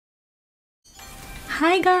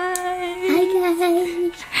Hi guys! Hi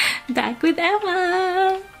guys! Back with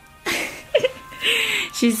Emma!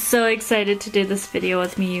 She's so excited to do this video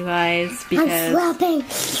with me, you guys, because I'm flopping.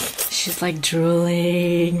 She's like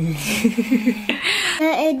drooling.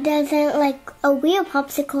 It doesn't like a real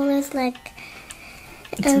popsicle is like...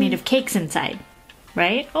 It's made of cakes inside,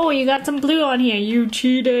 right? Oh, you got some blue on here. You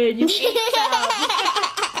cheated. You cheated.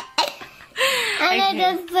 And I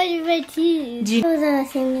just put it right here. Those are the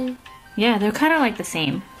same. Yeah, they're kind of like the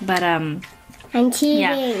same, but I'm cheating.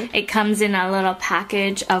 yeah, it comes in a little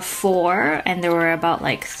package of 4, and there were about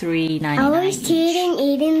like $3.99. I was cheating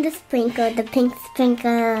eating the sprinkle, the pink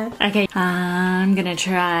sprinkle. Okay, I'm gonna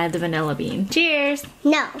try the vanilla bean. Cheers!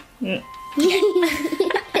 No. Mm.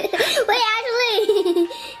 Wait, actually.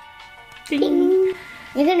 Ding.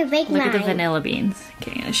 You're gonna bake Look mine. at the vanilla beans.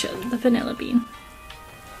 Okay, I'm gonna show them the vanilla bean.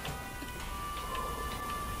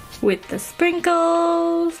 With the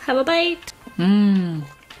sprinkles. Have a bite. Mmm.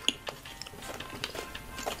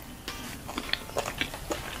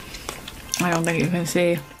 I don't think you can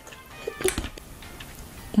see.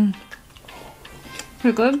 Mm.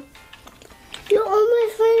 They're good? You're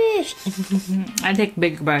almost finished. I take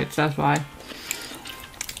big bites, that's why.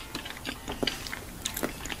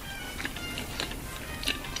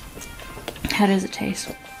 How does it taste?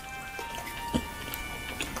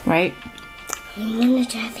 Right? I'm gonna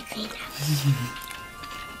try the clean up.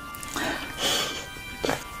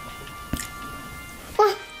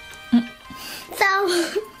 Sour.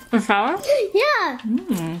 It's sour? Yeah.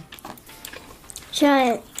 Mm.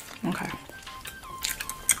 Try it. Okay.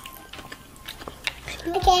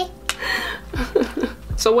 Okay.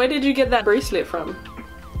 So where did you get that bracelet from?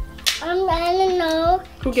 I don't know.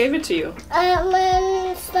 Who gave it to you?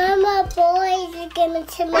 When some boys give it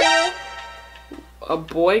to me. A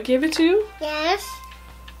boy gave it to you? Yes.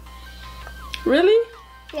 Really?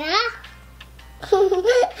 Yeah.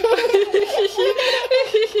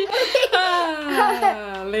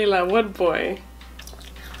 Ah, Layla, what boy?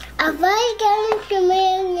 A boy gave it to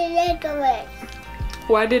me in the Legos.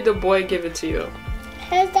 Why did the boy give it to you?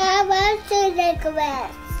 Because I want the Legos.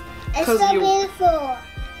 It's 'Cause so you- beautiful.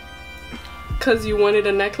 Because you wanted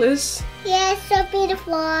a necklace? Yeah, it's so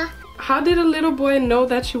beautiful. How did a little boy know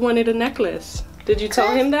that you wanted a necklace? Did you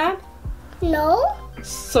tell him that? No.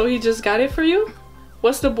 So he just got it for you?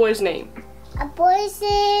 What's the boy's name? A boy's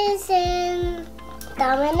is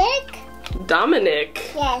Dominic.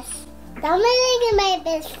 Dominic. Yes. Dominic is my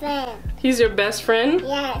best friend. He's your best friend?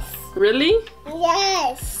 Yes. Really?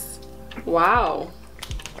 Yes. Wow.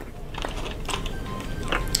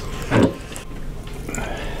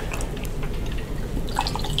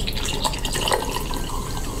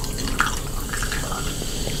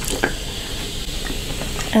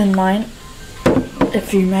 And mine,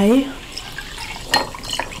 if you may.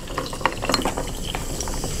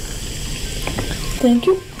 Thank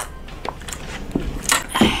you.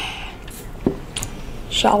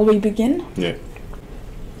 Shall we begin? Yeah.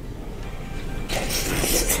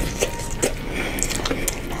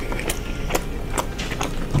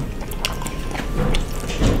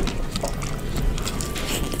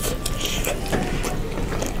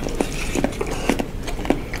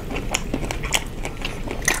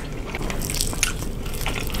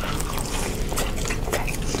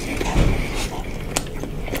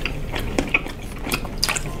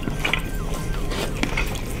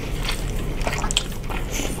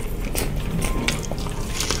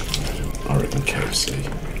 I reckon KFC.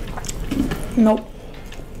 Nope.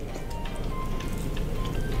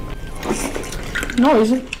 No,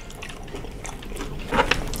 is it?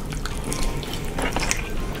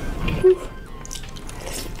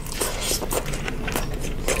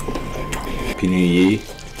 Happy New Year.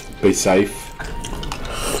 Be safe.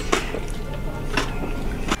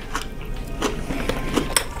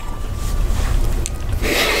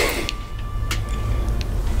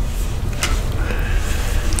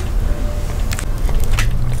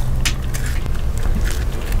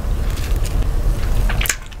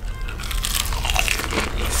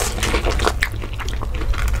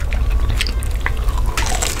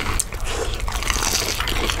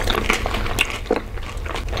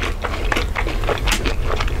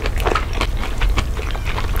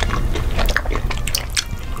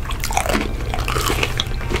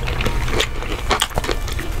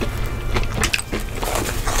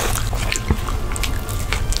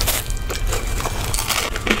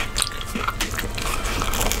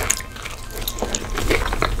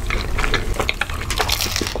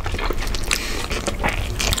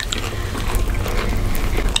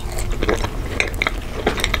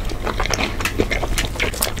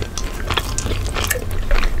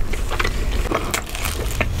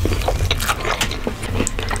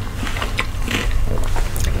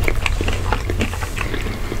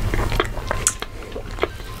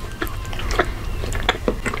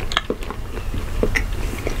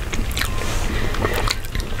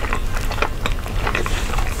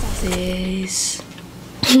 is...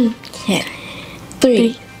 Yeah.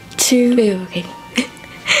 3, 2, okay.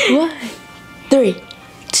 1, 3,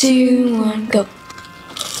 2, 1, go.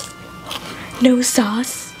 No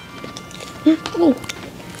sauce. Oh.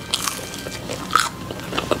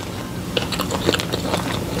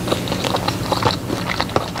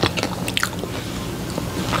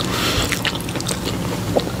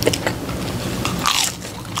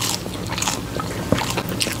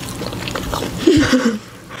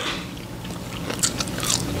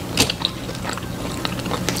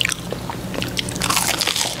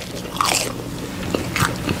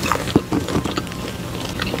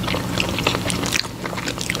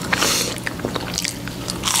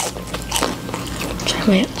 Try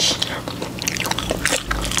ranch.